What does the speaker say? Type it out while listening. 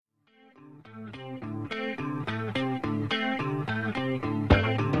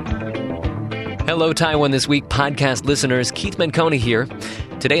Hello, Taiwan This Week podcast listeners. Keith Menconi here.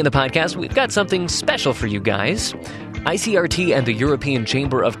 Today in the podcast, we've got something special for you guys. ICRT and the European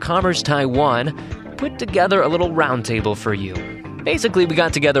Chamber of Commerce Taiwan put together a little roundtable for you. Basically, we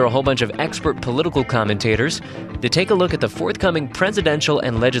got together a whole bunch of expert political commentators to take a look at the forthcoming presidential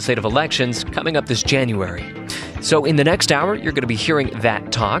and legislative elections coming up this January. So in the next hour, you're going to be hearing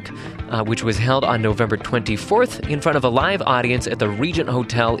that talk, which was held on November 24th in front of a live audience at the Regent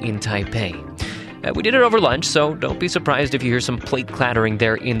Hotel in Taipei. We did it over lunch, so don't be surprised if you hear some plate clattering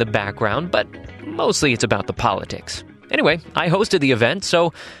there in the background, but mostly it's about the politics. Anyway, I hosted the event,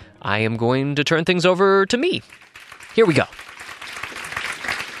 so I am going to turn things over to me. Here we go.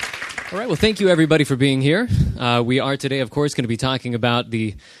 All right, well, thank you, everybody, for being here. We are today, of course, going to be talking about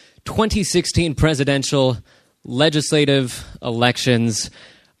the 2016 presidential legislative elections,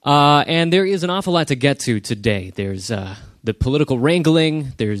 and there is an awful lot to get to today. There's the political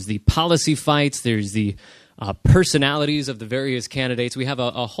wrangling, there's the policy fights, there's the personalities of the various candidates. We have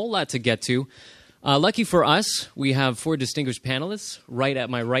a whole lot to get to. Lucky for us, we have four distinguished panelists right at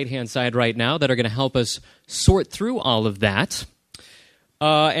my right-hand side right now that are going to help us sort through all of that.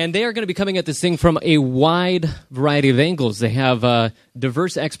 And they are going to be coming at this thing from a wide variety of angles. They have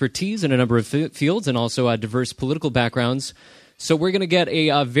diverse expertise in a number of fields and also diverse political backgrounds. So we're going to get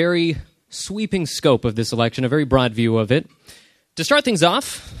a very sweeping scope of this election, a very broad view of it. To start things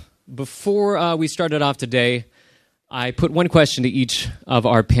off, before we started off today, I put one question to each of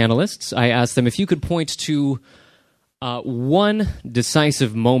our panelists. I asked them if you could point to one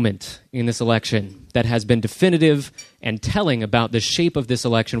decisive moment in this election that has been definitive and telling about the shape of this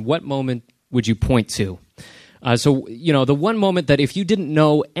election. What moment would you point to? So, the one moment that if you didn't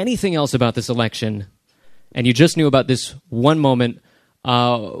know anything else about this election and you just knew about this one moment,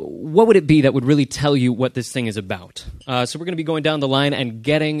 what would it be that would really tell you what this thing is about? So we're going to be going down the line and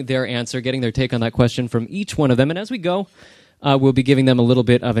getting their answer, getting their take on that question from each one of them. And as we go, we'll be giving them a little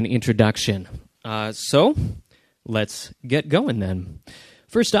bit of an introduction. So let's get going then.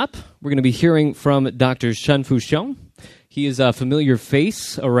 First up, we're going to be hearing from Dr. Shen Fuxiong. He is a familiar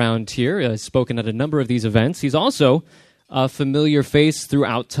face around here, has spoken at a number of these events. He's also a familiar face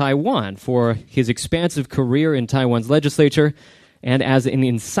throughout Taiwan for his expansive career in Taiwan's legislature and as an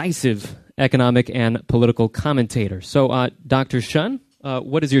incisive economic and political commentator. So, Dr. Shen,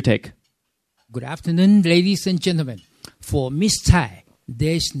 what is your take? Good afternoon, ladies and gentlemen. For Miss Tsai,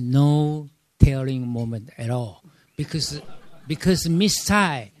 there's no telling moment at all because Miss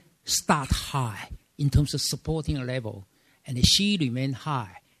Tsai start high in terms of supporting level, and she remain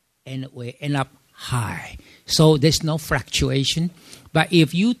high, and we end up high. So there's no fluctuation. But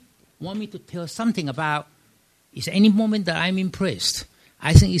if you want me to tell something about is any moment that I'm impressed,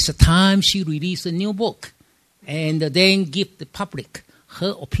 I think it's the time she released a new book and then give the public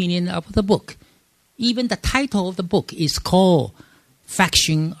her opinion of the book. Even the title of the book is called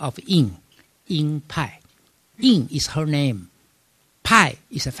Faction of Ying, Ying Pai. Ying is her name. Pai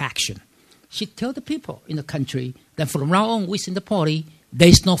is a faction. She tell the people in the country that from now on within the party, there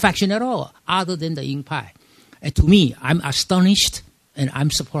is no faction at all other than the Ying Pai. And to me, I'm astonished and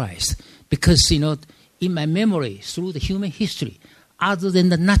I'm surprised because, in my memory, through the human history, other than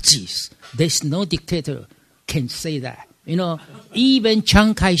the Nazis, there's no dictator can say that. Even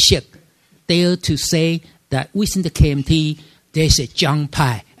Chiang Kai-shek dared to say that within the KMT, there's a Jiang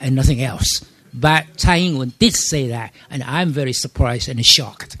Pai and nothing else. But Tsai Ing-wen did say that, and I'm very surprised and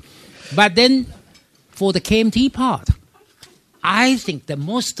shocked. But then, for the KMT part, I think the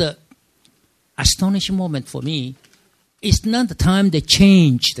most astonishing moment for me is not the time they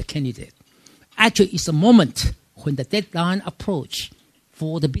change the candidate. Actually, it's a moment when the deadline approach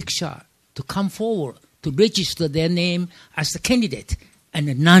for the big shot to come forward to register their name as the candidate, and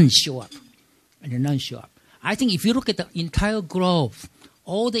none show up. I think if you look at the entire globe,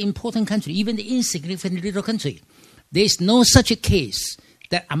 all the important countries, even the insignificant little country, there is no such a case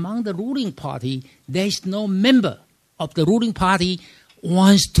that among the ruling party, there is no member of the ruling party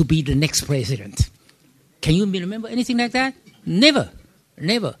wants to be the next president. Can you remember anything like that? Never.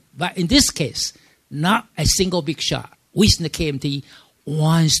 But in this case, not a single big shot within the KMT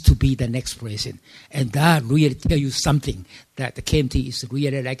wants to be the next president. And that really tells you something, that the KMT is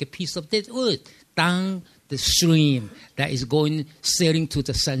really like a piece of dead wood down the stream that is going sailing to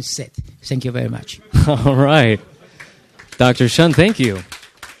the sunset. Thank you very much. All right. Dr. Shen, thank you.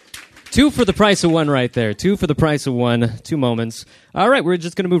 Two for the price of one right there. Two for the price of one. 2 moments. All right, we're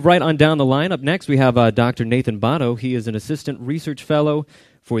just going to move right on down the line. Up next, we have Dr. Nathan Bato. He is an assistant research fellow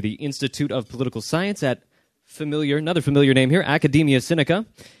for the Institute of Political Science at another familiar name here, Academia Sinica.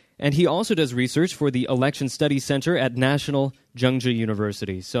 And he also does research for the Election Studies Center at National Zhengzhi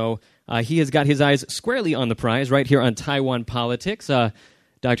University. So he has got his eyes squarely on the prize right here on Taiwan Politics.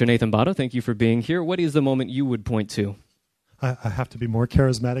 Dr. Nathan Botto, thank you for being here. What is the moment you would point to? I have to be more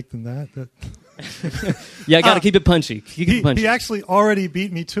charismatic than that. Yeah, I got to keep it punchy. He actually already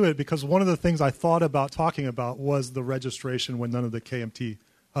beat me to it because one of the things I thought about talking about was the registration when none of the KMT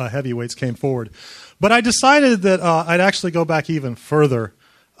heavyweights came forward. But I decided that I'd actually go back even further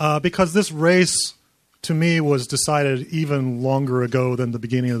because this race, to me, was decided even longer ago than the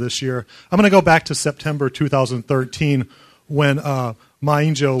beginning of this year. I'm going to go back to September 2013 when Ma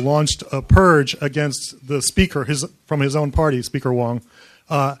Ying-jeou launched a purge against the speaker from his own party, Speaker Wang.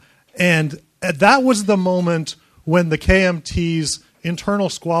 And that was the moment when the KMT's internal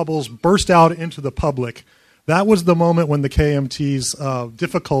squabbles burst out into the public. That was the moment when the KMT's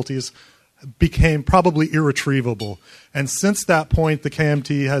difficulties became probably irretrievable. And since that point, the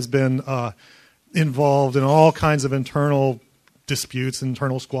KMT has been involved in all kinds of internal disputes,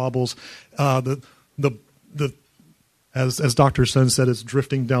 internal squabbles. As Dr. Sun said, it's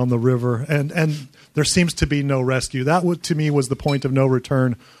drifting down the river, and there seems to be no rescue. That, to me, was the point of no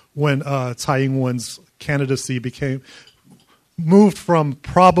return when Tsai Ing-wen's candidacy moved from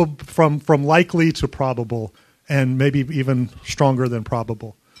likely to probable, and maybe even stronger than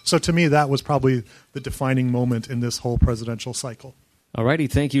probable. So to me, that was probably the defining moment in this whole presidential cycle. All righty,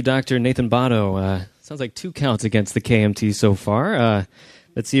 thank you, Dr. Nathan Botto. Sounds like 2 counts against the KMT so far.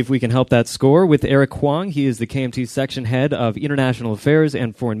 Let's see if we can help that score with Eric Huang. He is the KMT section head of International Affairs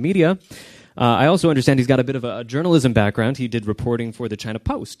and Foreign Media. I also understand he's got a bit of a journalism background. He did reporting for the China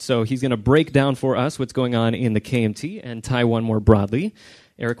Post. So he's going to break down for us what's going on in the KMT and Taiwan more broadly.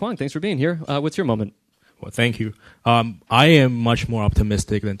 Eric Huang, thanks for being here. What's your moment? Well, thank you. I am much more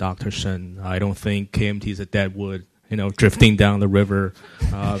optimistic than Dr. Shen. I don't think KMT is a dead wood, drifting down the river.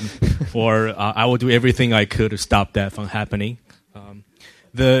 Or I will do everything I could to stop that from happening.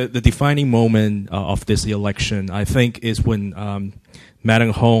 The defining moment of this election, I think, is when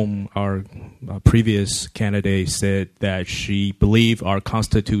Madam Hong, our previous candidate, said that she believed our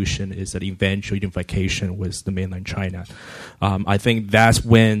constitution is an eventual unification with the mainland China. I think that's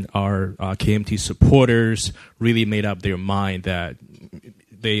when our KMT supporters really made up their mind that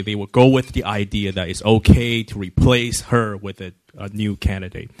they would go with the idea that it's okay to replace her with a new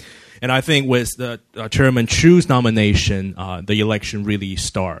candidate. And I think with the Chairman Chu's nomination, the election really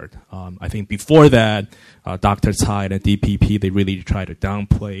started. I think before that, Dr. Tsai and the DPP, they really tried to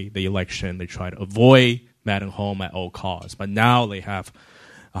downplay the election. They tried to avoid Madam Hong at all costs. But now they have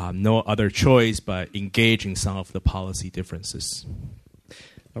no other choice but engage in some of the policy differences.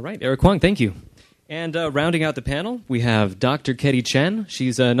 All right, Eric Huang, thank you. And rounding out the panel, we have Dr. Ketty Chen.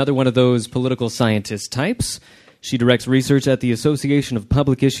 She's another one of those political scientist types. She directs research at the Association of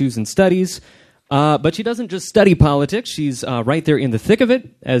Public Issues and Studies. But she doesn't just study politics. She's right there in the thick of it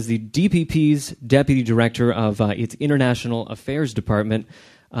as the DPP's deputy director of its International Affairs Department.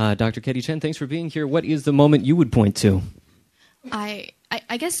 Dr. Ketty Chen, thanks for being here. What is the moment you would point to?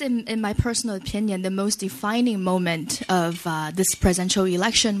 I guess in my personal opinion, the most defining moment of this presidential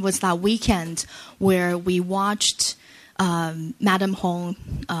election was that weekend where we watched Madam Hong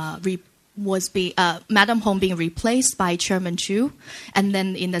Madam Hong being replaced by Chairman Chu, and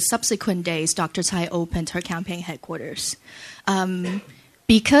then in the subsequent days, Dr. Tsai opened her campaign headquarters.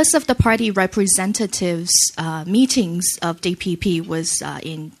 Because of the party representatives' meetings of DPP was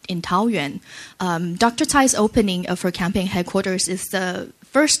in Taoyuan, Dr. Tsai's opening of her campaign headquarters is the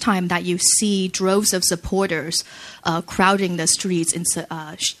first time that you see droves of supporters crowding the streets and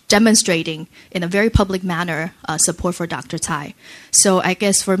demonstrating in a very public manner support for Dr. Tsai. So I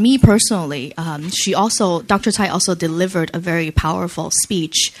guess for me personally, Dr. Tsai also delivered a very powerful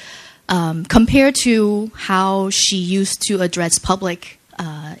speech compared to how she used to address public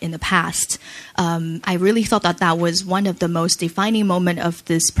in the past. I really thought that was one of the most defining moments of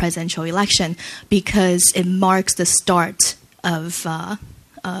this presidential election because it marks the start of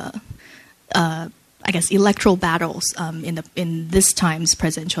I guess electoral battles in this time's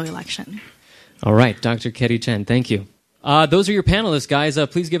presidential election. All right, Dr. Ketty Chen, thank you. Those are your panelists, guys.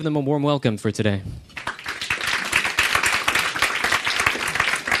 Please give them a warm welcome for today.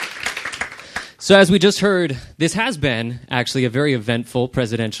 So as we just heard, this has been actually a very eventful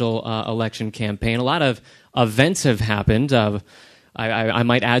presidential election campaign. A lot of events have happened. I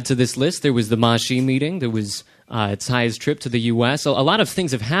might add to this list, there was the Ma Xi meeting, there was Tsai's trip to the U.S. A lot of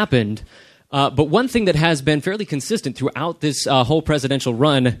things have happened, but one thing that has been fairly consistent throughout this whole presidential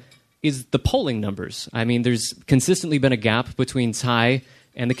run is the polling numbers. I mean, there's consistently been a gap between Tsai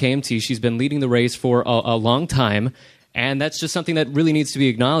and the KMT. She's been leading the race for a long time, And that's just something that really needs to be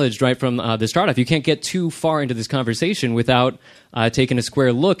acknowledged right from the start off. You can't get too far into this conversation without taking a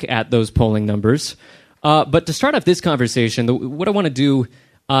square look at those polling numbers. But to start off this conversation, what I want to do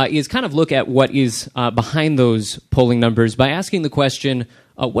is kind of look at what is behind those polling numbers by asking the question,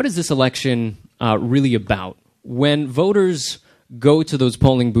 what is this election really about? When voters go to those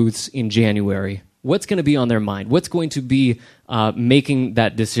polling booths in January, what's going to be on their mind? What's going to be making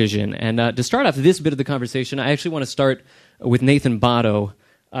that decision? And to start off this bit of the conversation, I actually want to start with Nathan Botto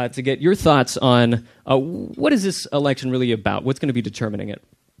to get your thoughts on what is this election really about? What's going to be determining it?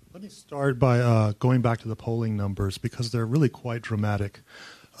 Let me start by going back to the polling numbers because they're really quite dramatic.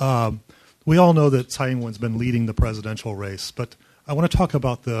 We all know that Tsai Ing-wen's been leading the presidential race, but I want to talk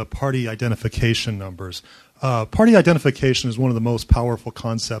about the party identification numbers. Party identification is one of the most powerful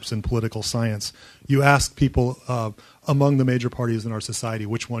concepts in political science. You ask people among the major parties in our society,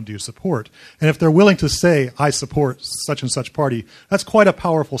 which one do you support? And if they're willing to say, I support such and such party, that's quite a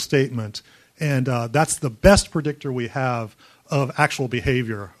powerful statement. And that's the best predictor we have of actual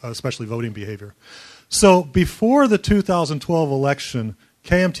behavior, especially voting behavior. So before the 2012 election,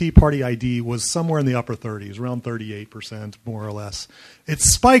 KMT party ID was somewhere in the upper 30s, around 38%, more or less. It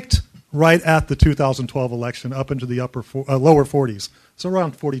spiked right at the 2012 election up into the lower 40s, so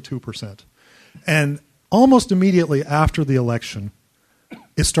around 42%. And almost immediately after the election,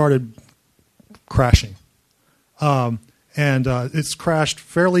 it started crashing. And it's crashed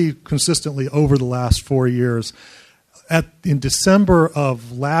fairly consistently over the last 4 years. In December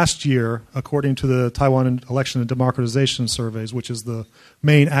of last year, according to the Taiwan Election and Democratization Surveys, which is the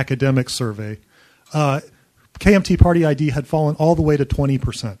main academic survey, KMT party ID had fallen all the way to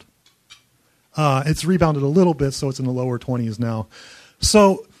 20%. It's rebounded a little bit, so it's in the lower 20s now.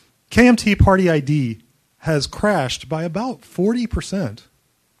 So KMT party ID has crashed by about 40%,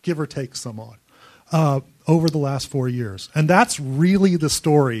 give or take some odd, over the last 4 years. And that's really the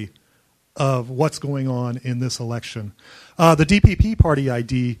story of what's going on in this election. The DPP party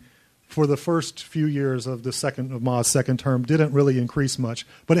ID for the first few years of Ma's second term didn't really increase much,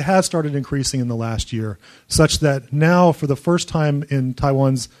 but it has started increasing in the last year, such that now for the first time in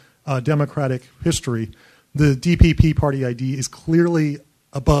Taiwan's democratic history, the DPP party ID is clearly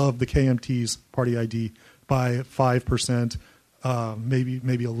above the KMT's party ID by 5%,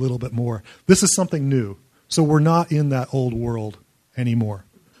 maybe a little bit more. This is something new, so we're not in that old world anymore.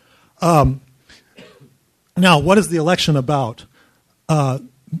 Now, what is the election about?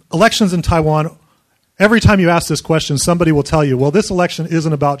 Elections in Taiwan, every time you ask this question, somebody will tell you, well, this election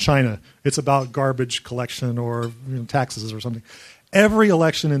isn't about China. It's about garbage collection or taxes or something. Every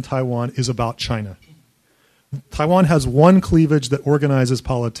election in Taiwan is about China. Taiwan has one cleavage that organizes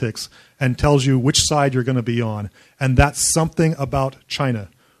politics and tells you which side you're going to be on, and that's something about China,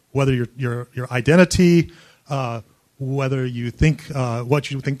 whether your identity, whether you think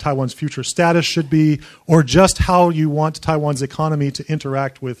what you think Taiwan's future status should be, or just how you want Taiwan's economy to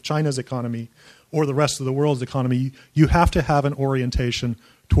interact with China's economy or the rest of the world's economy, you have to have an orientation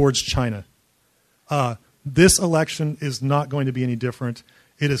towards China. This election is not going to be any different.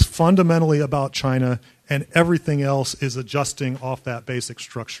 It is fundamentally about China, and everything else is adjusting off that basic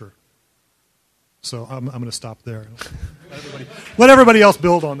structure. So I'm going to stop there. Let everybody else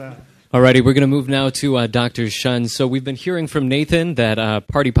build on that. Alrighty, we're going to move now to Dr. Shun. So we've been hearing from Nathan that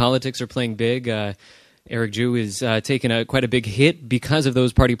party politics are playing big. Eric Ju is taking quite a big hit because of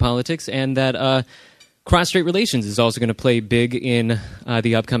those party politics, and that cross-strait relations is also going to play big in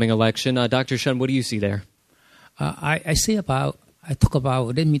the upcoming election. Dr. Shun, what do you see there? Let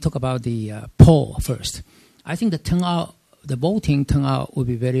me talk about the poll first. I think the voting turnout will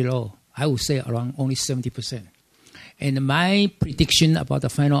be very low. I would say around only 70%. And my prediction about the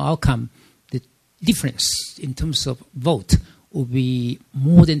final outcome, the difference in terms of vote will be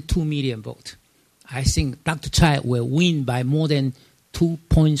more than 2 million votes. I think Dr. Tsai will win by more than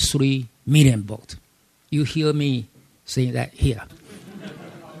 2.3 million votes. You hear me saying that here.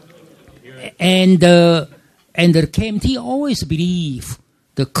 And the KMT always believe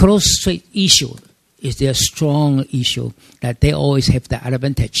the cross-strait issue is their strong issue, that they always have the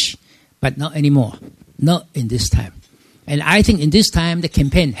advantage, but not anymore, not in this time. And I think in this time, the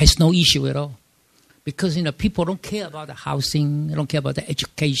campaign has no issue at all. Because, people don't care about the housing, they don't care about the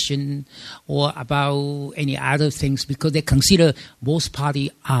education, or about any other things, because they consider both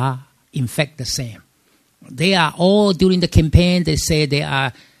parties are, in fact, the same. They are all, during the campaign, they say they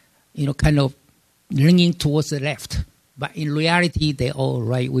are, kind of leaning towards the left. But in reality, they're all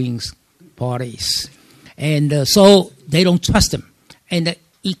right-wing parties. And so they don't trust them. And the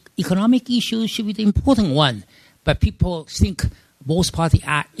economic issue should be the important one. But people think both parties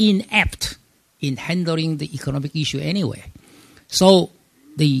are inept in handling the economic issue anyway. So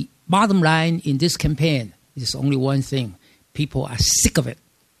the bottom line in this campaign is only one thing. People are sick of it.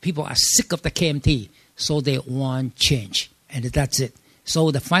 People are sick of the KMT, so they want change, and that's it.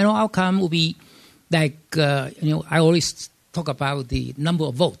 So the final outcome will be like, I always talk about the number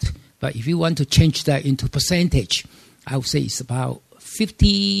of votes, but if you want to change that into percentage, I would say it's about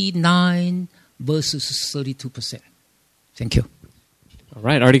 59 versus 32%. Thank you. All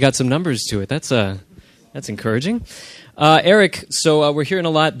right, already got some numbers to it. That's encouraging. Eric, so we're hearing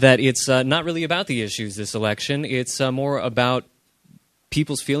a lot that it's not really about the issues this election. It's more about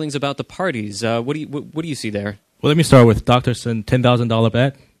people's feelings about the parties. What do you see there? Well, let me start with Dr. Sun, $10,000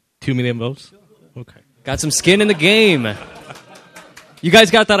 bet, 2 million votes. Okay. Got some skin in the game. You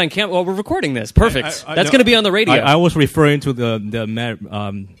guys got that on camera. Well, we're recording this. Perfect. That's going to be on the radio. I was referring to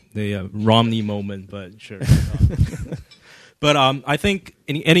the Romney moment, but sure. But I think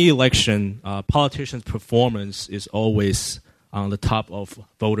in any election, politicians' performance is always on the top of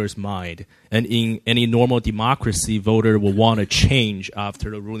voters' mind. And in any normal democracy, voter will want to change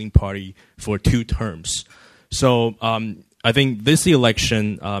after the ruling party for 2 terms. So I think this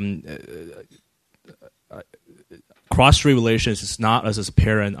election, cross-strait relations is not as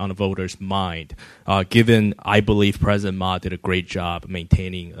apparent on the voters' mind, given I believe President Ma did a great job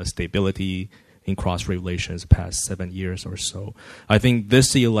maintaining a stability in cross-strait relations the past 7 years or so. I think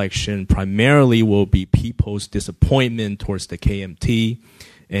this election primarily will be people's disappointment towards the KMT,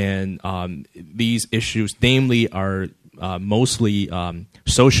 and these issues, namely, are mostly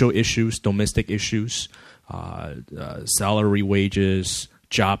social issues, domestic issues, salary, wages,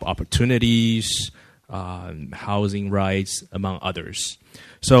 job opportunities, housing rights, among others.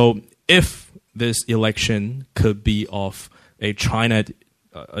 So if this election could be of a China,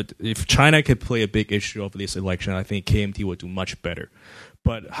 if China could play a big issue of this election, I think KMT would do much better.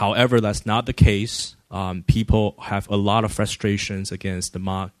 But however, that's not the case. People have a lot of frustrations against the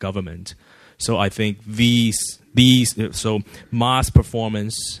Ma government. So I think so Ma's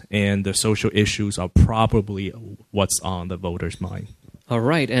performance and the social issues are probably what's on the voters' mind. All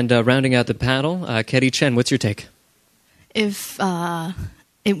right, and rounding out the panel, Ketty Chen, what's your take? If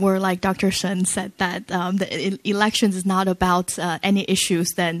it were like Dr. Shen said that the elections is not about any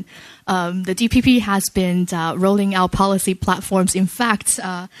issues, then the DPP has been rolling out policy platforms. In fact,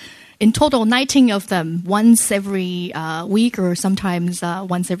 in total, 19 of them, once every week or sometimes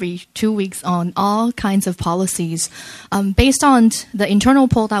once every 2 weeks on all kinds of policies. Based on the internal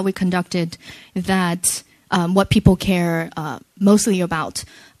poll that we conducted, that what people care mostly about.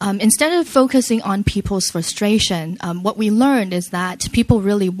 Instead of focusing on people's frustration, what we learned is that people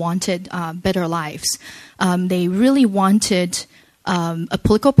really wanted better lives. They really wanted a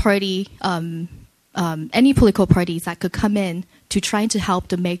political party, any political parties that could come in to try to help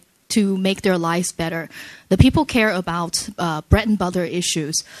to make their lives better. The people care about bread and butter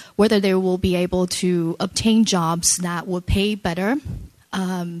issues, whether they will be able to obtain jobs that will pay better,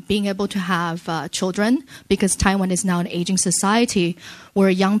 being able to have children, because Taiwan is now an aging society where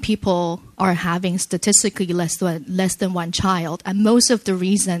young people are having statistically less than one child. And most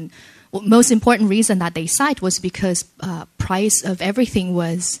important reason that they cite was because price of everything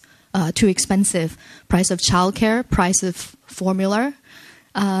was too expensive. Price of childcare, price of formula,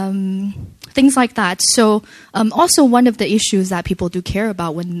 things like that. So also one of the issues that people do care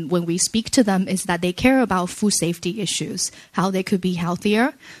about when we speak to them is that they care about food safety issues, how they could be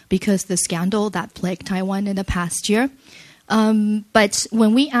healthier because the scandal that plagued Taiwan in the past year. But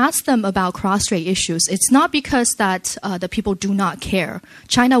when we ask them about cross-strait issues, it's not because that the people do not care.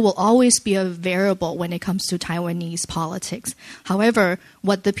 China will always be a variable when it comes to Taiwanese politics. However,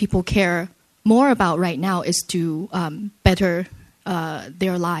 what the people care more about right now is to better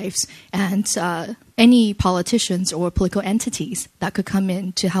their lives, and any politicians or political entities that could come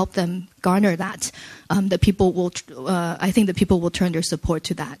in to help them garner that, the people will. I think the people will turn their support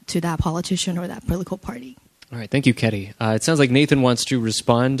to that politician or that political party. All right, thank you, Ketty. It sounds like Nathan wants to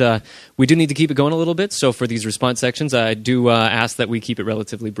respond. We do need to keep it going a little bit, so for these response sections, I do ask that we keep it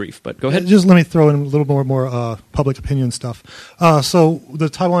relatively brief. But go ahead. Just let me throw in a little more public opinion stuff. So the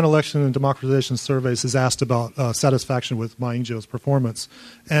Taiwan Election and Democratization Surveys is asked about satisfaction with Ma Ying-jeou's performance,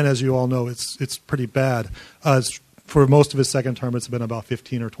 and as you all know, it's pretty bad. For most of his second term, it's been about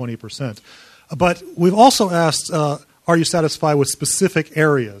 15 or 20%. But we've also asked, are you satisfied with specific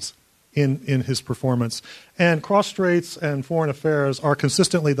areas in his performance? And cross-straits and foreign affairs are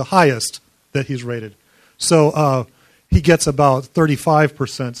consistently the highest that he's rated. So he gets about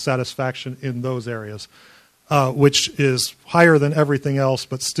 35% satisfaction in those areas, which is higher than everything else,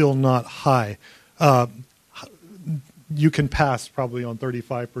 but still not high. you can pass probably on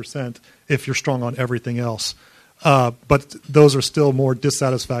 35% if you're strong on everything else. But those are still more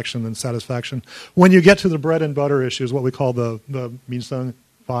dissatisfaction than satisfaction. When you get to the bread and butter issues, what we call the the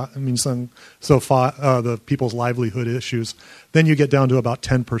people's livelihood issues, then you get down to about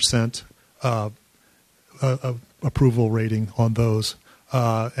 10% approval rating on those.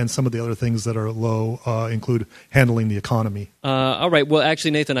 And some of the other things that are low include handling the economy. All right. Well,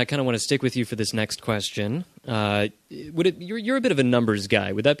 actually, Nathan, I kind of want to stick with you for this next question. You're a bit of a numbers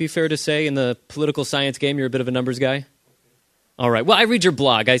guy. Would that be fair to say in the political science game you're a bit of a numbers guy? All right. Well, I read your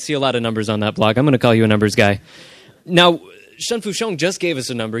blog. I see a lot of numbers on that blog. I'm going to call you a numbers guy. Now, Shen Fusheng just gave us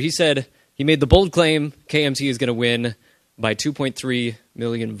a number. He said he made the bold claim KMT is going to win by 2.3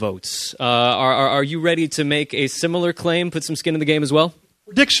 million votes. Are you ready to make a similar claim, put some skin in the game as well?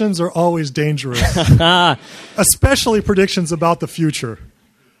 Predictions are always dangerous, especially predictions about the future.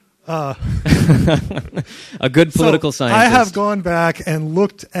 A good political scientist. I have gone back and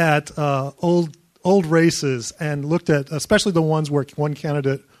looked at old races and looked at especially the ones where one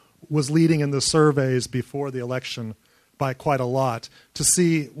candidate was leading in the surveys before the election by quite a lot to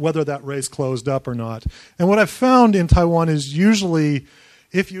see whether that race closed up or not. And what I've found in Taiwan is usually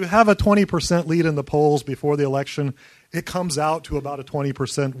if you have a 20% lead in the polls before the election, it comes out to about a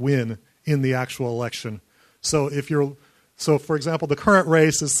 20% win in the actual election. So for example, the current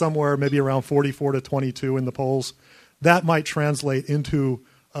race is somewhere maybe around 44 to 22 in the polls. That might translate into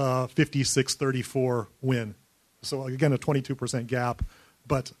a 56-34 win. So again, a 22% gap,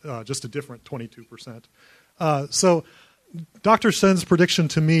 but just a different 22%. So Dr. Shen's prediction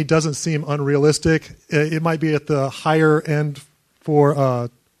to me doesn't seem unrealistic. It might be at the higher end for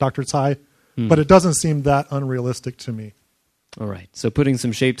Dr. Tsai, but it doesn't seem that unrealistic to me. All right. So putting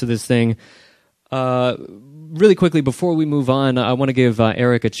some shape to this thing. Really quickly, before we move on, I want to give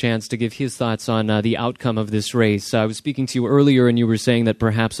Eric a chance to give his thoughts on the outcome of this race. I was speaking to you earlier, and you were saying that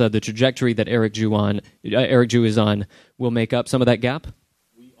perhaps the trajectory that Eric Zhu is on will make up some of that gap?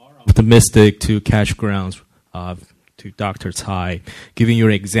 We are optimistic to catch grounds to Dr. Tsai. Giving you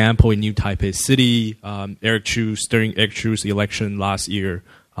an example, in New Taipei City, during Eric Zhu's election last year,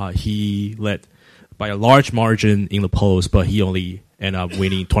 he led by a large margin in the polls, but he only ended up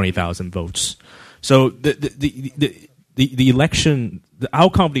winning 20,000 votes. So the election, the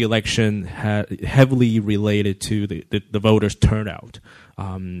outcome of the election heavily related to the voters' turnout.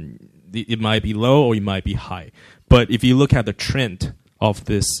 It might be low or it might be high, but if you look at the trend of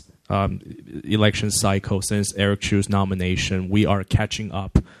this election cycle since Eric Zhu's nomination, we are catching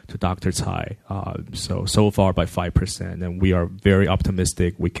up to Dr. Tsai. So far by 5%, and we are very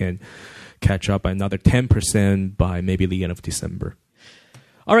optimistic we can catch up by another 10% by maybe the end of December.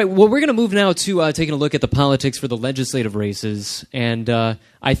 All right, well, we're going to move now to taking a look at the politics for the legislative races. And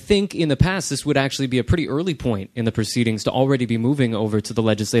I think in the past, this would actually be a pretty early point in the proceedings to already be moving over to the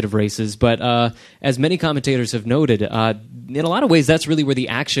legislative races. But as many commentators have noted, in a lot of ways, that's really where the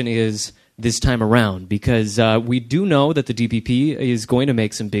action is this time around. Because we do know that the DPP is going to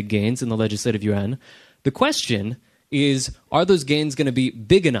make some big gains in the legislative yuan. The question is, are those gains going to be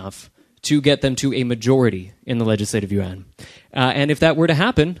big enough to get them to a majority in the legislative yuan? And if that were to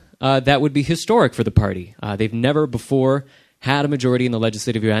happen, that would be historic for the party. They've never before had a majority in the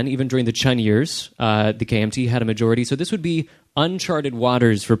legislative yuan. Even during the Chen years, the KMT had a majority. So this would be uncharted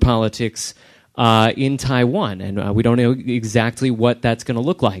waters for politics in Taiwan. And we don't know exactly what that's going to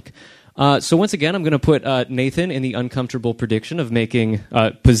look like. So once again, I'm going to put Nathan in the uncomfortable position of making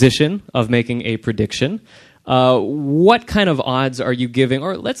a prediction. What kind of odds are you giving?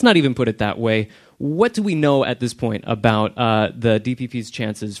 Or let's not even put it that way. What do we know at this point about the DPP's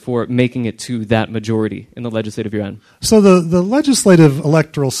chances for making it to that majority in the legislative yuan? So the legislative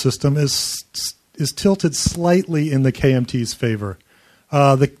electoral system is tilted slightly in the KMT's favor.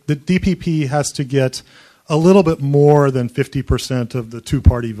 The DPP has to get a little bit more than 50% of the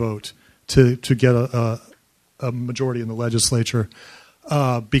two-party vote to get a majority in the legislature.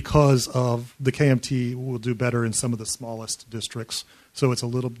 Because of the KMT will do better in some of the smallest districts. So there's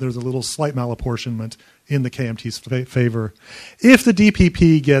a little slight malapportionment in the KMT's favor. If the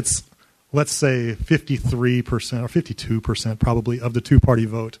DPP gets, let's say, 53% or 52% probably of the two-party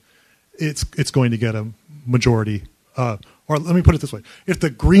vote, it's going to get a majority. Or let me put it this way. If the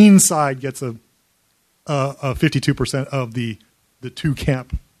Green side gets a 52% of the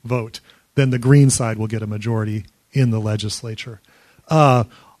two-camp vote, then the Green side will get a majority in the legislature.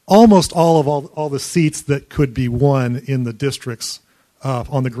 Almost all the seats that could be won in the districts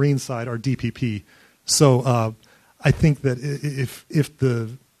on the Green side are DPP. So I think that if the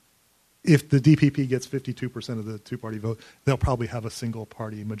if the DPP gets 52% of the two-party vote, they'll probably have a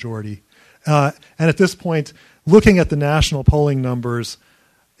single-party majority. And at this point, looking at the national polling numbers,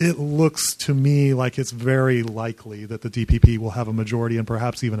 it looks to me like it's very likely that the DPP will have a majority and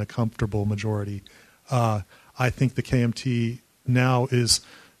perhaps even a comfortable majority. I think the KMT now is,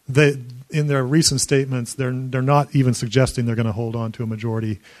 in their recent statements, they're not even suggesting they're going to hold on to a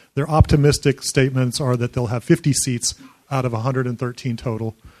majority. Their optimistic statements are that they'll have 50 seats out of 113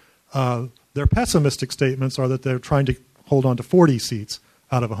 total. Their pessimistic statements are that they're trying to hold on to 40 seats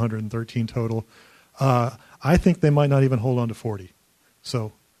out of 113 total. I think they might not even hold on to 40.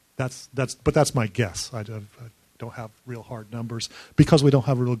 So that's my guess. I don't have real hard numbers because we don't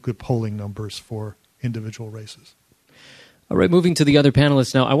have real good polling numbers for individual races. All right, moving to the other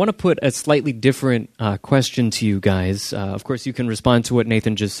panelists now. I want to put a slightly different question to you guys. Of course, you can respond to what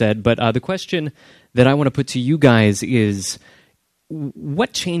Nathan just said, but the question that I want to put to you guys is,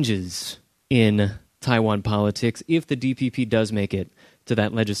 what changes in Taiwan politics if the DPP does make it to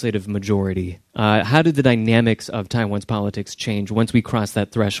that legislative majority? How do the dynamics of Taiwan's politics change once we cross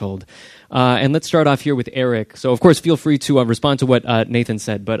that threshold? And let's start off here with Eric. So, of course, feel free to respond to what Nathan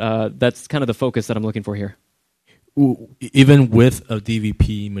said, but that's kind of the focus that I'm looking for here. Even with a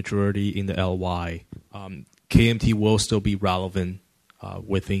DVP majority in the LY, KMT will still be relevant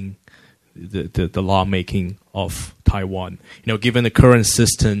within the lawmaking of Taiwan. Given the current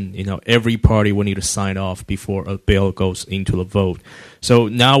system, every party will need to sign off before a bill goes into the vote. So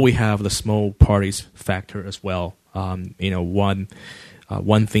now we have the small parties factor as well. One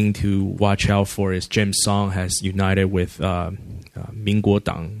thing to watch out for is James Song has united with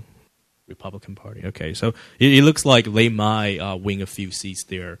Minguodang, Republican Party. Okay, so it looks like they might win a few seats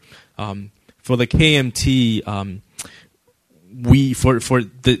there. For the KMT,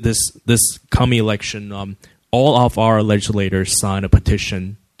 this coming election, all of our legislators signed a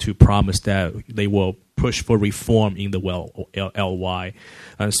petition to promise that they will push for reform in the LY.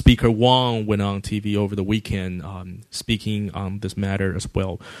 Speaker Wang went on TV over the weekend speaking on this matter as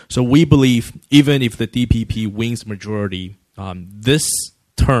well. So we believe even if the DPP wins majority, this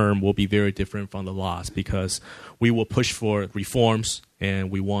term will be very different from the last because we will push for reforms and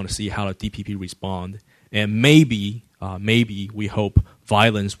we want to see how the DPP respond. And maybe we hope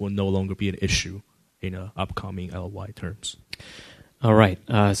violence will no longer be an issue in upcoming LY terms. All right.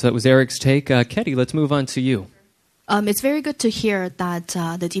 So that was Eric's take. Ketty, let's move on to you. It's very good to hear that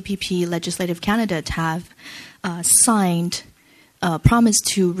the DPP legislative candidate have signed a promise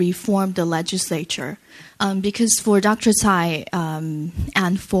to reform the legislature. Because for Dr. Tsai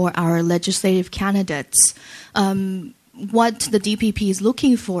and for our legislative candidates, what the DPP is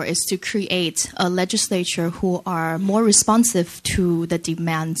looking for is to create a legislature who are more responsive to the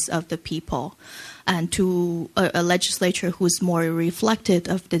demands of the people and to a legislature who is more reflective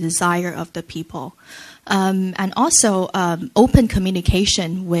of the desire of the people. And also open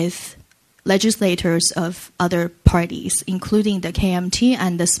communication with legislators of other parties, including the KMT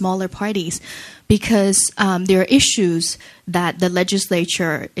and the smaller parties, because there are issues that the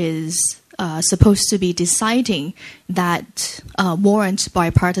legislature is supposed to be deciding that warrant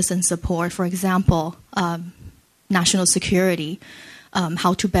bipartisan support. For example, national security,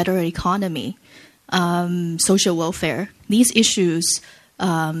 how to better economy, social welfare. These issues,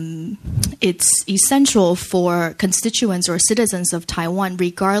 it's essential for constituents or citizens of Taiwan,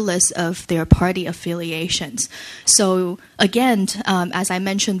 regardless of their party affiliations. So again, as I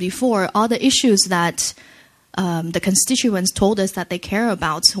mentioned before, all the issues that the constituents told us that they care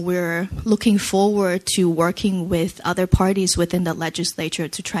about, we're looking forward to working with other parties within the legislature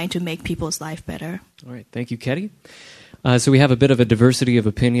to try to make people's life better. All right. Thank you, Ketty. So we have a bit of a diversity of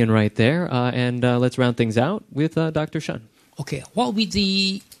opinion right there. And let's round things out with Dr. Shen. Okay, what will be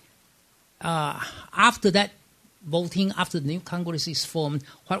the, after that voting, after the new Congress is formed,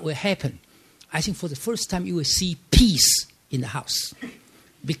 what will happen? I think for the first time you will see peace in the House.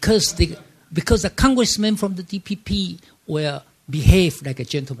 Because the congressmen from the DPP will behave like a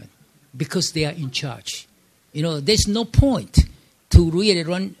gentleman, because they are in charge. There's no point to really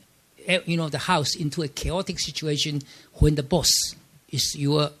run, the House into a chaotic situation when the boss is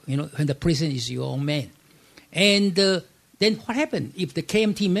when the president is your own man. And then what happened if the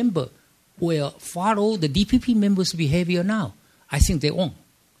KMT member will follow the DPP members' behavior now? I think they won't.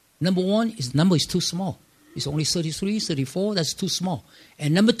 Number one, number is too small. It's only 33, 34, that's too small.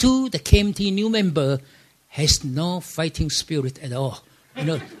 And number two, the KMT new member has no fighting spirit at all.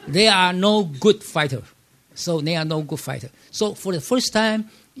 They are no good fighter. So they are no good fighter. So for the first time,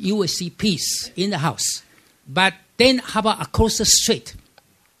 you will see peace in the House. But then how about across the street?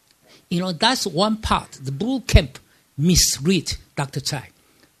 That's one part. The blue camp misread Dr. Tsai.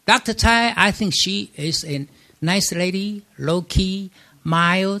 Dr. Tsai, I think she is a nice lady, low-key,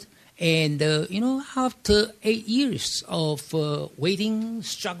 mild, and, after 8 years of waiting,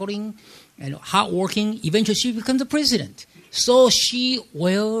 struggling, and hard working, eventually she becomes the president. So she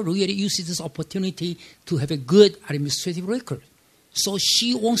will really use this opportunity to have a good administrative record. So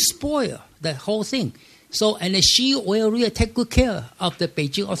she won't spoil the whole thing. So, and she will really take good care of the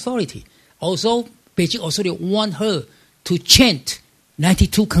Beijing authority. Also, Beijing authority want her to chant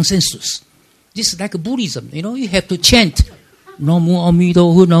 92 consensus. This is like Buddhism. You have to chant Namu Amida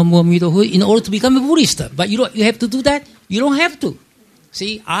Hu, Namu Amida Hu in order to become a Buddhist. But you have to do that? You don't have to.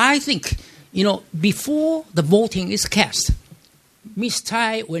 See, I think, before the voting is cast, Ms.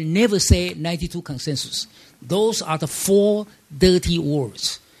 Tsai will never say 92 consensus. Those are the 4 dirty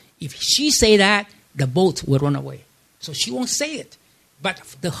words. If she say that, the vote will run away. So she won't say it. But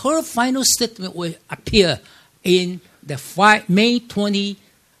her final statement will appear in the May 20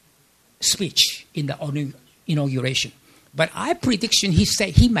 speech in the inauguration. But I prediction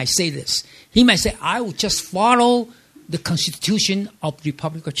he might say this. He might say, I will just follow the Constitution of the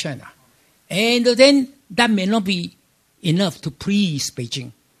Republic of China. And then that may not be enough to please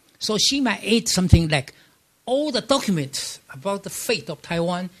Beijing. So she might add something like, all the documents about the fate of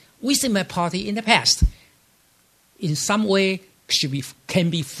Taiwan within my party in the past, in some way, can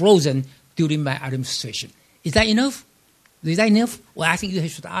be frozen during my administration. Is that enough? Is that enough? Well, I think you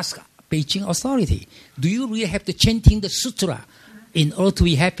should ask Beijing authority. Do you really have to chanting the sutra in order to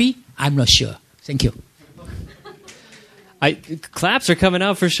be happy? I'm not sure. Thank you. Claps are coming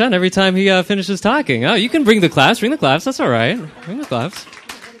out for Shun every time he finishes talking. Oh, you can bring the claps. Bring the claps. That's all right. Bring the claps.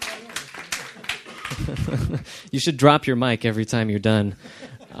 You should drop your mic every time you're done.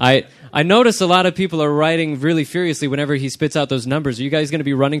 I notice a lot of people are writing really furiously whenever he spits out those numbers. Are you guys going to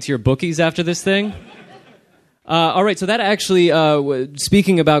be running to your bookies after this thing? All right, so that actually,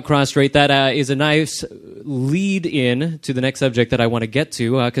 speaking about cross-strait, that is a nice lead-in to the next subject that I want to get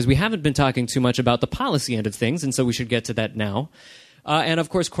to, because we haven't been talking too much about the policy end of things, and so we should get to that now. And, of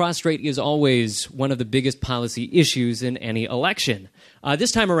course, cross-strait is always one of the biggest policy issues in any election.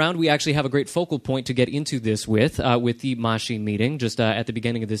 This time around, we actually have a great focal point to get into this with the Ma Xi meeting just at the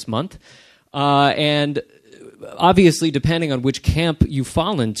beginning of this month. And obviously, depending on which camp you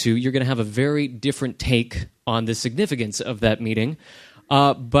fall into, you're going to have a very different take on the significance of that meeting.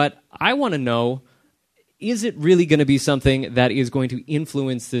 But I want to know, is it really going to be something that is going to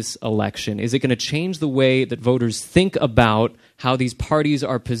influence this election? Is it going to change the way that voters think about how these parties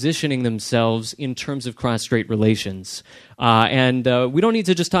are positioning themselves in terms of cross-strait relations? And we don't need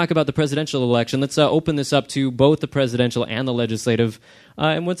to just talk about the presidential election. Let's open this up to both the presidential and the legislative.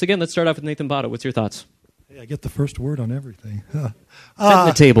 And once again, let's start off with Nathan Botto. What's your thoughts? Hey, I get the first word on everything. Setting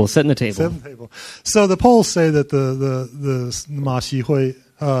the table. So the polls say that the Ma Xi-hui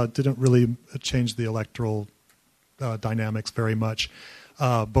didn't really change the electoral dynamics very much.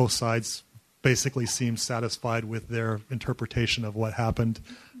 Both sides basically seem satisfied with their interpretation of what happened,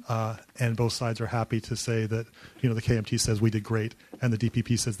 and both sides are happy to say that the KMT says we did great, and the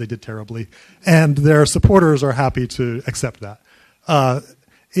DPP says they did terribly, and their supporters are happy to accept that.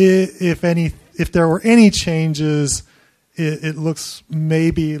 If there were any changes, it looks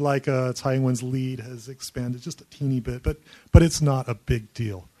maybe like Tsai Ing-wen's lead has expanded just a teeny bit, but it's not a big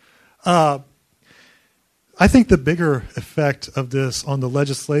deal. I think the bigger effect of this on the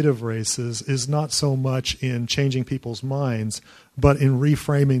legislative races is not so much in changing people's minds, but in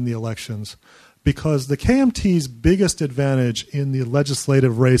reframing the elections. Because the KMT's biggest advantage in the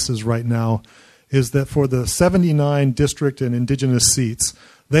legislative races right now is that for the 79 district and indigenous seats,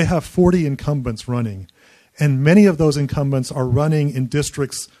 they have 40 incumbents running. And many of those incumbents are running in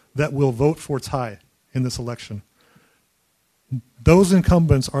districts that will vote for Tsai in this election. Those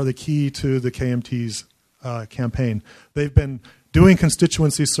incumbents are the key to the KMT's campaign. They've been doing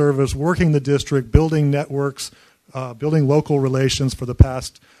constituency service, working the district, building networks, building local relations for the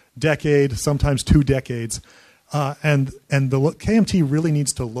past decade, sometimes 2 decades. And the KMT really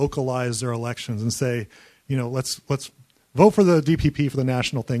needs to localize their elections and say, let's vote for the DPP for the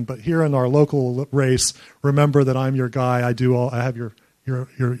national thing, but here in our local race, remember that I'm your guy. I have your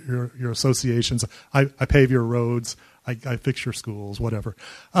associations. I pave your roads. I fix your schools, whatever.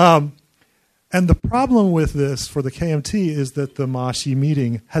 And the problem with this for the KMT is that the Ma Xi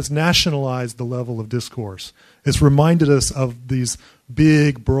meeting has nationalized the level of discourse. It's reminded us of these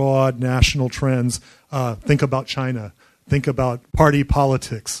big, broad national trends. Think about China. Think about party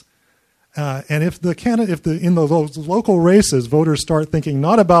politics. And if in those local races, voters start thinking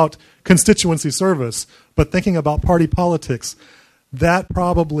not about constituency service, but thinking about party politics, that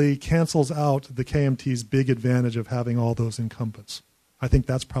probably cancels out the KMT's big advantage of having all those incumbents. I think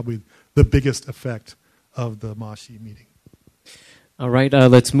that's probably the biggest effect of the Ma Xi meeting. All right,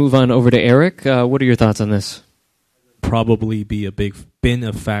 let's move on over to Eric. What are your thoughts on this? Probably been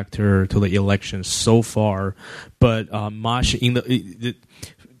a factor to the election so far, but Ma Xi in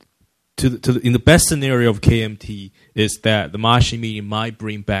the best scenario of KMT is that the Ma Xi meeting might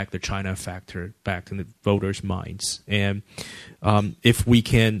bring back the China factor back in the voters' minds, and if we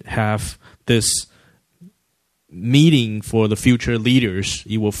can have this meeting for the future leaders,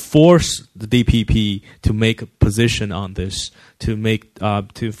 it will force the DPP to make a position on this,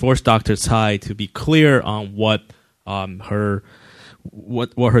 to force Dr. Tsai to be clear on what her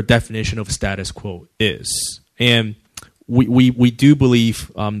definition of status quo is. And we do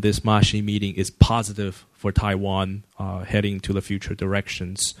believe this Ma Xi meeting is positive for Taiwan heading to the future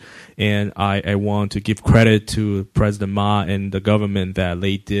directions. And I want to give credit to President Ma and the government that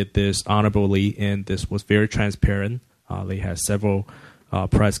they did this honorably, and this was very transparent. They had several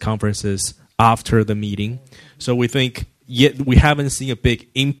press conferences after the meeting. So we think we haven't seen a big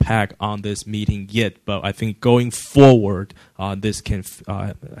impact on this meeting yet, but I think going forward, this can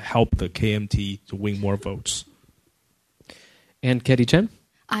help the KMT to win more votes. And Katie Chen?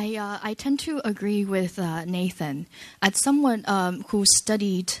 I tend to agree with Nathan. As someone who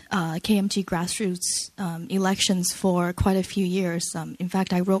studied KMT grassroots elections for quite a few years, in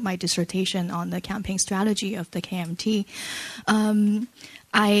fact, I wrote my dissertation on the campaign strategy of the KMT.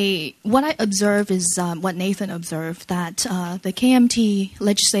 What I observe is what Nathan observed, that the KMT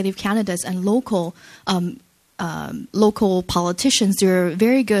legislative candidates and local politicians, they're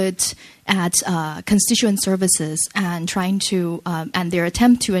very good at constituent services and trying to and their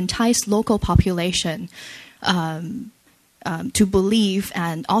attempt to entice local population to believe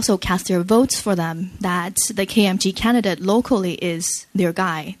and also cast their votes for them that the KMT candidate locally is their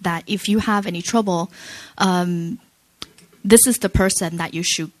guy, that if you have any trouble, this is the person that you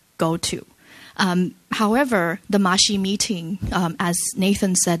should go to. However, the Ma Xi meeting, as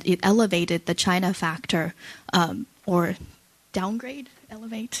Nathan said, it elevated the China factor, or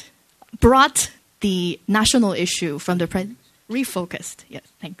brought the national issue from the refocused. Yes,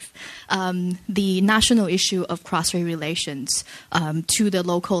 thanks. The national issue of cross-strait relations to the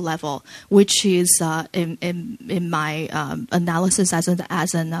local level, which is in my analysis as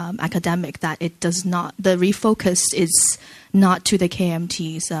an academic, that it does not. The refocus is not to the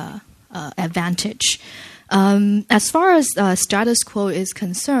KMT's advantage. As far as status quo is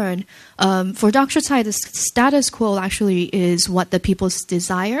concerned, for Dr. Tsai, the status quo actually is what the people's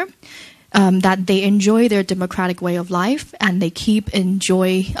desire, that they enjoy their democratic way of life and they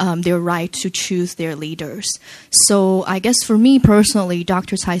enjoy their right to choose their leaders. So I guess for me personally,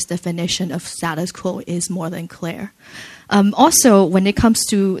 Dr. Tsai's definition of status quo is more than clear. Also, when it comes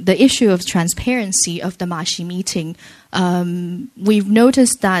to the issue of transparency of the Ma Xi meeting, we've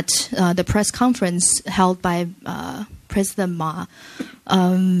noticed that the press conference held by President Ma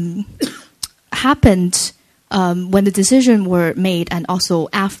happened when the decisions were made and also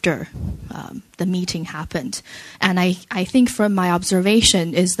after the meeting happened. And I think from my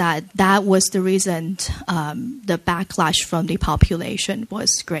observation is that was the reason the backlash from the population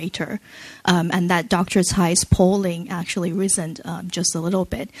was greater, and that Dr. Tsai's polling actually risen just a little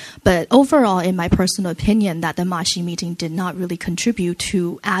bit. But overall, in my personal opinion, that the Ma Xi meeting did not really contribute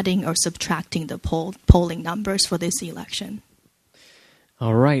to adding or subtracting the polling numbers for this election.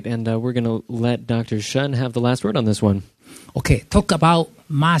 All right, and we're going to let Dr. Shen have the last word on this one. Okay, talk about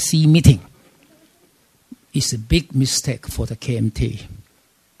Ma Xi meeting. It's a big mistake for the KMT.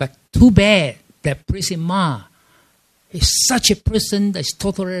 But too bad that President Ma is such a person that's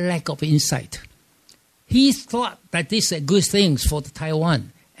total lack of insight. He thought that this is good things for the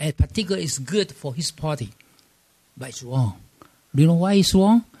Taiwan, and particularly it's good for his party. But it's wrong. Do you know why it's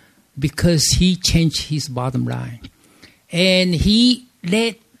wrong? Because he changed his bottom line. And he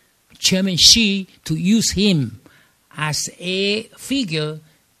led Chairman Xi to use him as a figure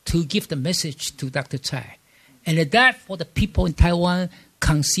to give the message to Dr. Tsai. And that for the people in Taiwan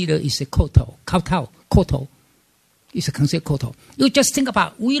consider is a kowtow. It's a considered kowtow. You just think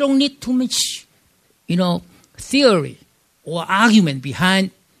about, we don't need too much, theory or argument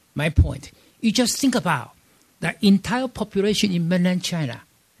behind my point. You just think about the entire population in mainland China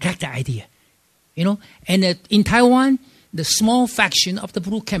like the idea, and in Taiwan, the small faction of the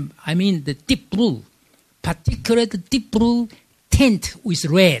blue camp, the deep blue, particularly the deep blue tint with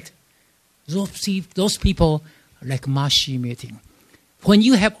red. Those people like Ma Xi meeting. When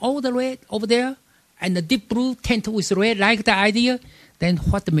you have all the red over there and the deep blue tint with red like the idea, then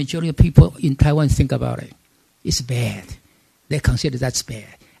what the majority of people in Taiwan think about it? It's bad. They consider that's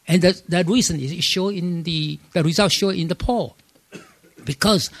bad. And the reason is the results show in the poll.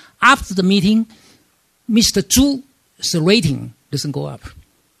 Because after the meeting, Mr. Zhu's rating doesn't go up.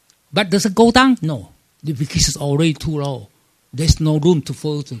 But does it go down? No, because it's already too low. There's no room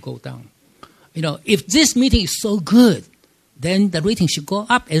for it to go down. If this meeting is so good, then the rating should go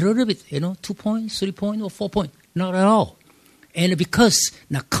up a little bit, 2 points, 3 points, or 4 points. Not at all. And because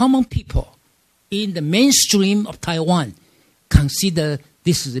the common people in the mainstream of Taiwan consider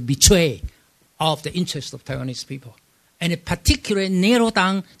this is a betrayal of the interest of Taiwanese people. And it particularly narrow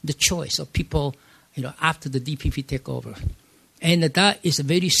down the choice of people, after the DPP takeover. And that is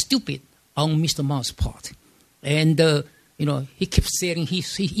very stupid on Mr. Mao's part. And, he keeps saying, he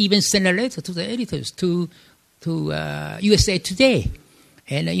even sent a letter to the editors, to USA Today.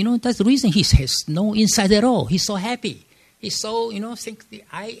 And, that's the reason he has no insight at all. He's so happy. He's so, think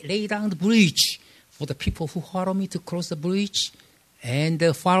I lay down the bridge for the people who follow me to cross the bridge and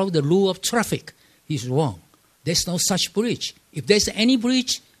follow the rule of traffic. He's wrong. There's no such bridge. If there's any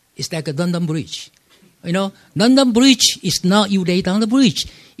bridge, it's like a London Bridge. London Bridge is not you lay down the bridge.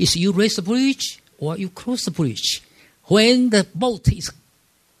 It's you raise the bridge or you cross the bridge. When the boat is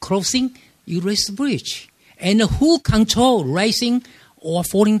crossing, you raise the bridge. And who control rising or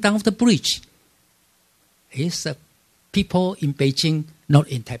falling down the bridge? It's the people in Beijing, not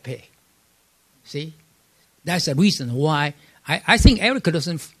in Taipei. See? That's the reason why I think Erica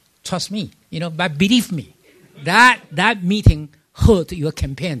doesn't trust me, but believe me, that meeting hurt your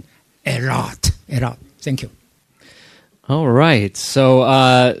campaign a lot. Thank you. All right.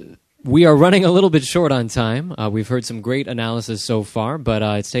 So we are running a little bit short on time. We've heard some great analysis so far, but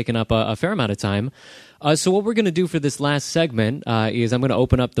it's taken up a fair amount of time. So what we're going to do for this last segment is I'm going to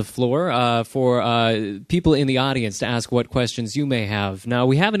open up the floor for people in the audience to ask what questions you may have. Now,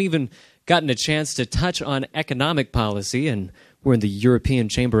 we haven't even gotten a chance to touch on economic policy, and we're in the European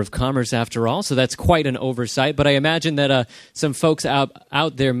Chamber of Commerce after all, so that's quite an oversight. But I imagine that some folks out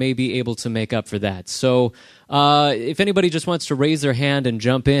there may be able to make up for that. So if anybody just wants to raise their hand and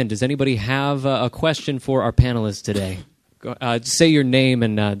jump in, does anybody have a question for our panelists today? Say your name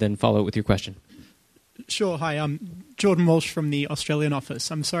and then follow it with your question. Sure. Hi, I'm Jordan Walsh from the Australian office.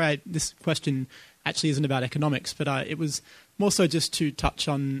 I'm sorry, this question actually isn't about economics, but it was more so just to touch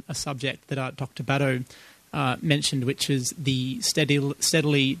on a subject that Dr. Batto mentioned, which is the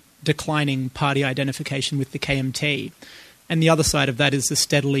steadily declining party identification with the KMT. And the other side of that is the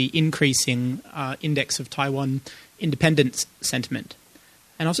steadily increasing index of Taiwan independence sentiment.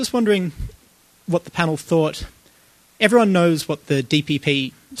 And I was just wondering what the panel thought. Everyone knows what the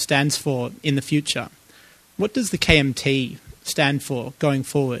DPP stands for in the future. What does the KMT stand for going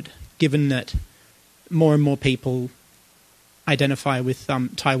forward, given that more and more people identify with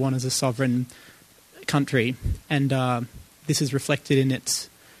Taiwan as a sovereign country, and this is reflected in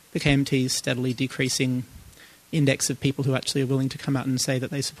the KMT's steadily decreasing index of people who actually are willing to come out and say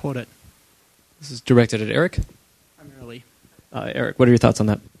that they support it? This is directed at Eric. Primarily. Eric, what are your thoughts on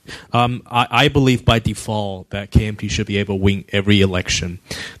that? I believe by default that KMT should be able to win every election.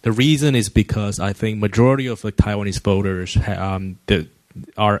 The reason is because I think majority of the Taiwanese voters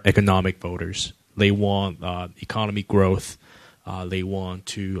are economic voters. They want economic growth. They want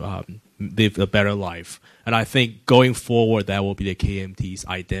to live a better life. And I think going forward, that will be the KMT's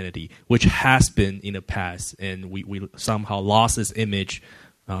identity, which has been in the past. And we somehow lost this image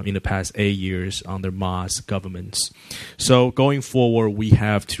in the past 8 years under Ma's governments. So going forward, we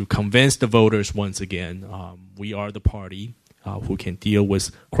have to convince the voters once again, we are the party who can deal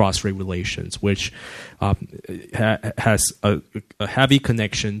with cross-strait relations, which has a heavy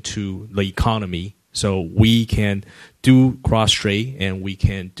connection to the economy. So we can do cross-strait and we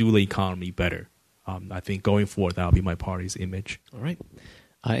can do the economy better. I think going forward, that will be my party's image. All right.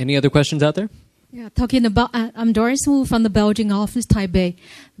 Any other questions out there? Yeah, talking about, I'm Doris Wu from the Belgian office, Taipei.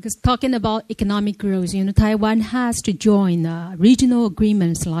 Because talking about economic growth, Taiwan has to join regional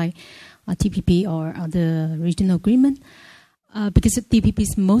agreements like TPP or the regional agreement. Because DPP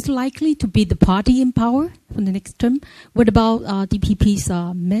is most likely to be the party in power for the next term. What about DPP's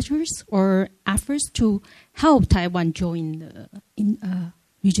measures or efforts to help Taiwan join the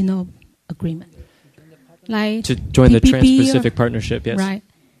regional agreement? Like to join TPP the Trans-Pacific Partnership, yes. Right.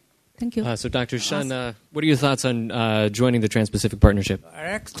 Thank you. So Dr. Shen, what are your thoughts on joining the Trans-Pacific Partnership?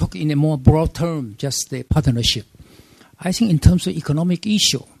 I like to talk in a more broad term, just the partnership. I think in terms of economic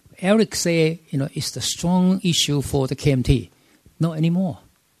issue, Eric say, it's the strong issue for the KMT. Not anymore.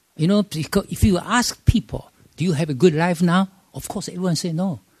 Because if you ask people, do you have a good life now? Of course, everyone say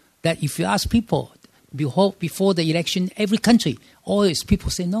no. That if you ask people before the election, every country, always people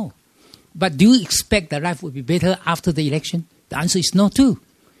say no. But do you expect that life will be better after the election? The answer is no too.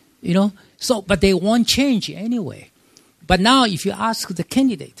 So, but they want change anyway. But now if you ask the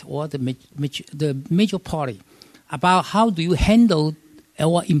candidate or the major party about how do you handle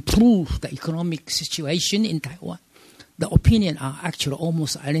or improve the economic situation in Taiwan, the opinions are actually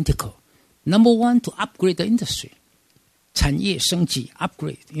almost identical. Number one, to upgrade the industry. 产业升级,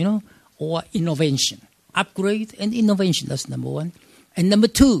 upgrade, or innovation. Upgrade and innovation, that's number one. And number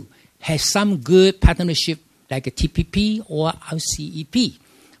two, has some good partnership like a TPP or RCEP.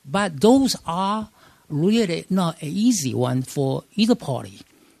 But those are really not an easy one for either party.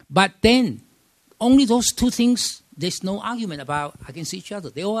 But then, only those two things, there's no argument about against each other.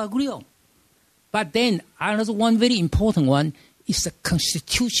 They all agree on. But then, another one very important one is the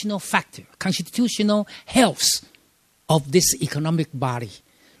constitutional factor, constitutional health of this economic body.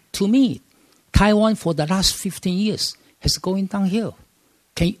 To me, Taiwan for the last 15 years has going downhill.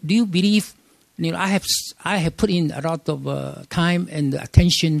 Do you believe? I have put in a lot of time and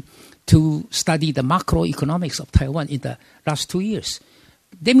attention to study the macroeconomics of Taiwan in the last 2 years.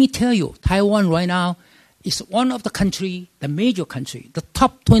 Let me tell you, Taiwan right now is one of the major country, the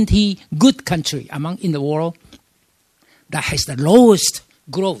top 20 good country in the world that has the lowest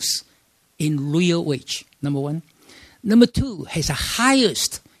growth in real wage, number one. Number two, has the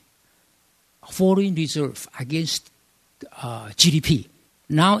highest foreign reserve against GDP.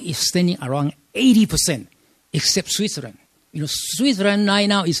 Now it's standing around 80%, except Switzerland. Switzerland right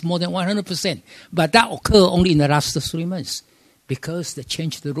now is more than 100%, but that occurred only in the last 3 months because they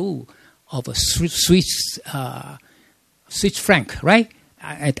changed the rule of a Swiss franc, right,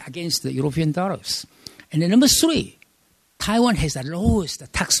 against the European dollars. And then number three, Taiwan has the lowest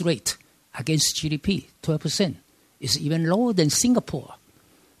tax rate against GDP, 12%. It's even lower than Singapore.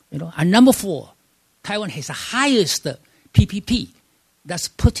 And number four, Taiwan has the highest PPP, that's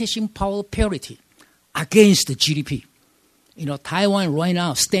purchasing power parity, against the GDP. Taiwan right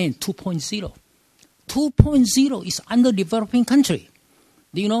now stands 2.0. 2.0 is underdeveloping country.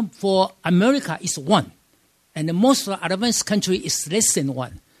 For America, it's 1. And the most advanced country is less than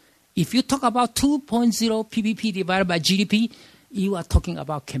 1. If you talk about 2.0 PPP divided by GDP, you are talking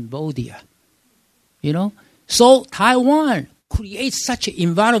about Cambodia. So Taiwan creates such an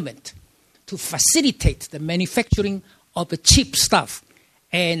environment to facilitate the manufacturing of the cheap stuff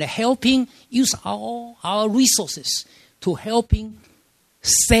and helping use our resources to helping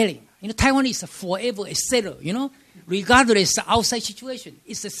selling. Taiwan is forever a seller, regardless of the outside situation.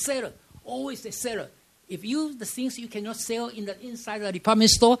 It's a seller, always a seller. If the things you cannot sell inside the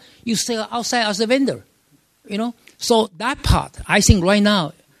department store, you sell outside as a vendor, So that part, I think right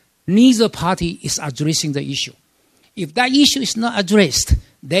now, neither party is addressing the issue. If that issue is not addressed,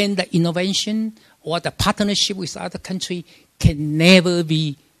 then the innovation or the partnership with other country can never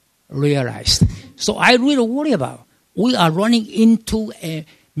be realized. So I really worry about we are running into a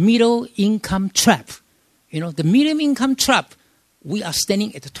middle income trap. The middle income trap, we are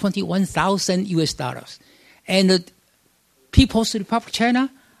standing at $21,000. And the People's Republic of China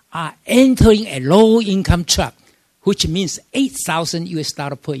are entering a low income trap, which means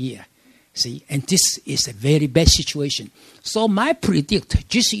 $8,000 per year. See, and this is a very bad situation. So my predict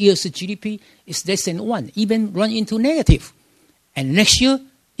this year's GDP is less than 1, even run into negative. And next year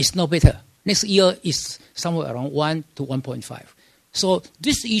is no better. Next year is somewhere around 1 to 1.5. So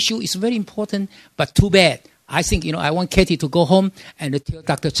this issue is very important, but too bad. I think, I want Katie to go home and tell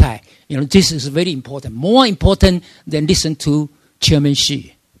Dr. Tsai, this is very important, more important than listen to Chairman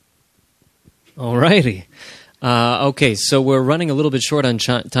Xi. All righty. Okay, so we're running a little bit short on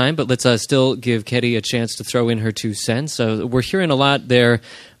time, but let's still give Katie a chance to throw in her 2 cents. So we're hearing a lot there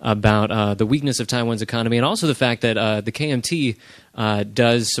about the weakness of Taiwan's economy and also the fact that the KMT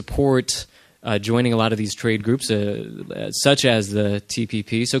does support joining a lot of these trade groups, such as the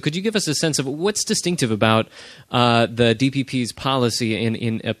TPP. So could you give us a sense of what's distinctive about the DPP's policy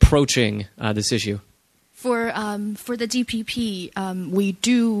in approaching this issue? For the DPP, we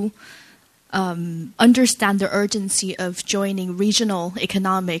do understand the urgency of joining regional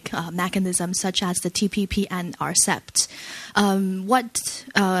economic mechanisms such as the TPP and RCEP. What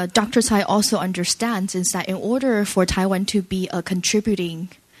Dr. Tsai also understands is that in order for Taiwan to be a contributing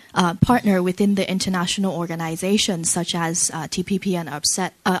partner within the international organizations such as TPP and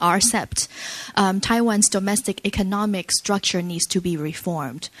RCEP, Taiwan's domestic economic structure needs to be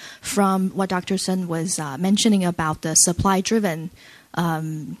reformed from what Dr. Sun was mentioning about the supply-driven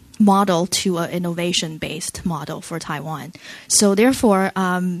model to an innovation-based model for Taiwan. So therefore,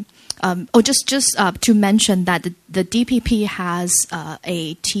 just to mention that the DPP has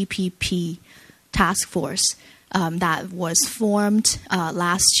a TPP task force that was formed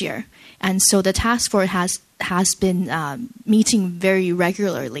last year. And so the task force has been meeting very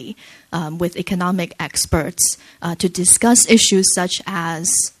regularly with economic experts to discuss issues such as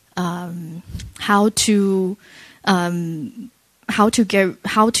how to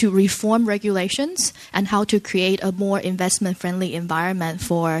reform regulations and how to create a more investment-friendly environment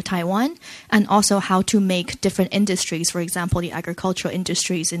for Taiwan, and also how to make different industries, for example, the agricultural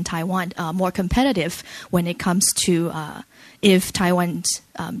industries in Taiwan, more competitive when it comes to if Taiwan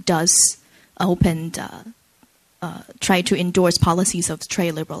does try to endorse policies of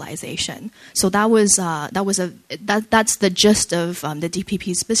trade liberalization. So that's the gist of the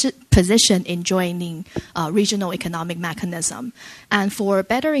DPP's position in joining regional economic mechanism. And for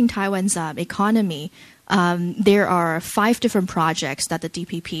bettering Taiwan's economy, there are 5 different projects that the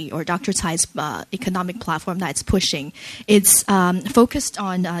DPP or Dr. Tsai's economic platform that's pushing. It's focused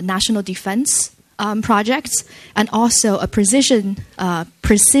on national defense projects and also a precision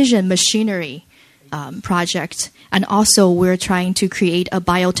machinery project, and also we're trying to create a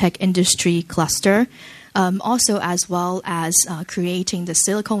biotech industry cluster, also as well as creating the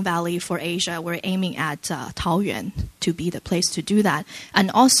Silicon Valley for Asia. We're aiming at Taoyuan to be the place to do that,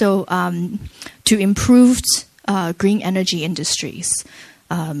 and also to improve green energy industries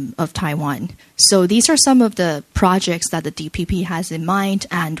of Taiwan. So these are some of the projects that the DPP has in mind,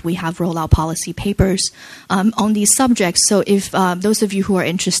 and we have rolled out policy papers on these subjects. So if those of you who are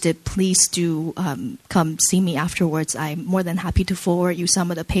interested, please do come see me afterwards. I'm more than happy to forward you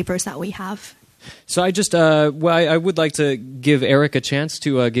some of the papers that we have. So I just, I would like to give Eric a chance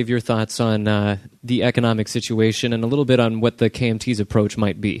to give your thoughts on the economic situation and a little bit on what the KMT's approach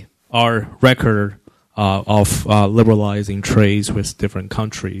might be. Our record of liberalizing trades with different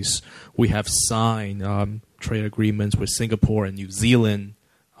countries. We have signed trade agreements with Singapore and New Zealand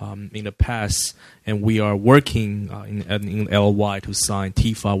in the past, and we are working in LY to sign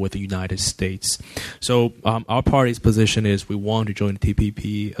TIFA with the United States. So our party's position is we want to join the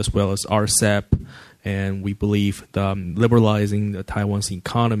TPP as well as RCEP, and we believe liberalizing Taiwan's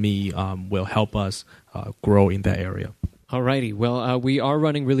economy will help us grow in that area. All righty. Well, we are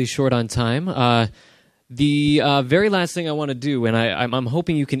running really short on time. The very last thing I want to do, and I'm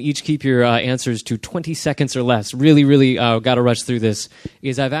hoping you can each keep your answers to 20 seconds or less, really got to rush through this,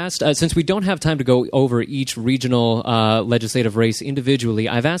 is I've asked, since we don't have time to go over each regional legislative race individually,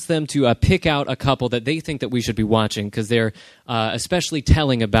 I've asked them to pick out a couple that they think that we should be watching, because they're especially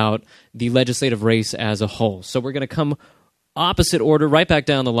telling about the legislative race as a whole. So we're going to come opposite order, right back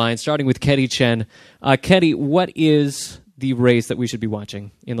down the line, starting with Ketty Chen. Ketty, what is the race that we should be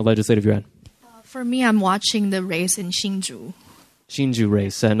watching in the legislative yuan? For me, I'm watching the race in Hsinchu. Hsinchu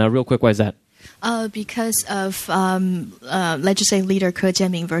race. And real quick, why is that? Because of legislative leader Ke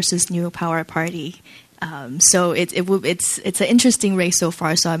Jianming versus New Power Party. So it's an interesting race so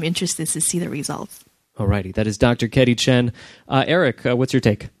far, so I'm interested to see the results. All righty. That is Dr. Ketty Chen. Eric, what's your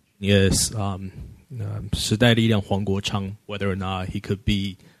take? Yes. 时代力量黄国昌, whether or not he could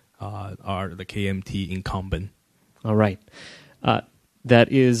be the KMT incumbent. All right.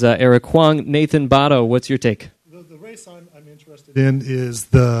 That is Eric Huang. Nathan Bato, what's your take? The race I'm interested in is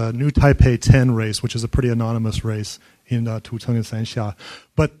the New Taipei 10 race, which is a pretty anonymous race in Tucheng and Sanxia.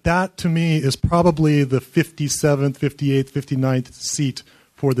 But that, to me, is probably the 57th, 58th, 59th seat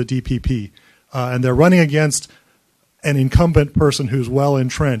for the DPP. And they're running against an incumbent person who's well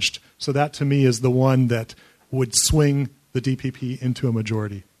entrenched. So that, to me, is the one that would swing the DPP into a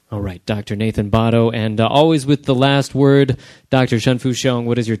majority. All right, Dr. Nathan Bato, and always with the last word, Dr. Shen Fuxiong,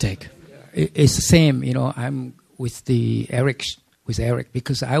 what is your take? It's the same, I'm with Eric,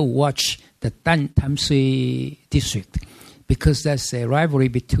 because I watch the Dan Tam Sui district, because there's a rivalry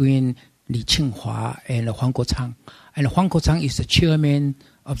between Li Qinghua and Huang Guochang. And Huang Guochang is the chairman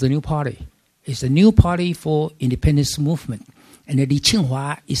of the new party. It's a new party for independence movement. And Li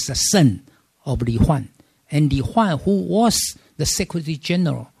Qinghua is the son of Li Huan. And Li Huan, who was the Secretary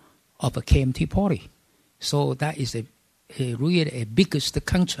General of a KMT party. So that is really a biggest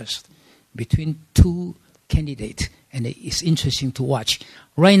contrast between two candidates, and it's interesting to watch.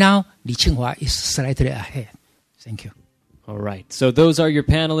 Right now, Li Qinghua is slightly ahead. Thank you. All right. So those are your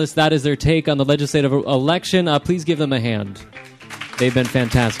panelists. That is their take on the legislative election. Please give them a hand. They've been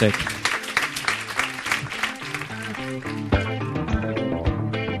fantastic.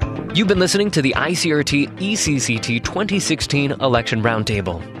 You've been listening to the ICRT ECCT 2016 Election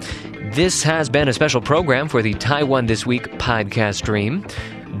Roundtable. This has been a special program for the Taiwan This Week podcast stream.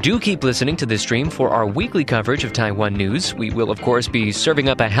 Do keep listening to this stream for our weekly coverage of Taiwan news. We will, of course, be serving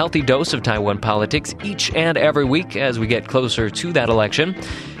up a healthy dose of Taiwan politics each and every week as we get closer to that election.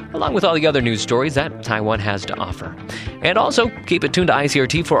 along with all the other news stories that Taiwan has to offer. And also, keep it tuned to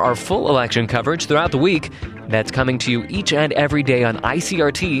ICRT for our full election coverage throughout the week. That's coming to you each and every day on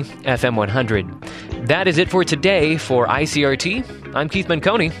ICRT FM 100. That is it for today for ICRT. I'm Keith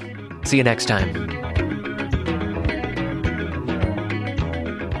Menconi. See you next time.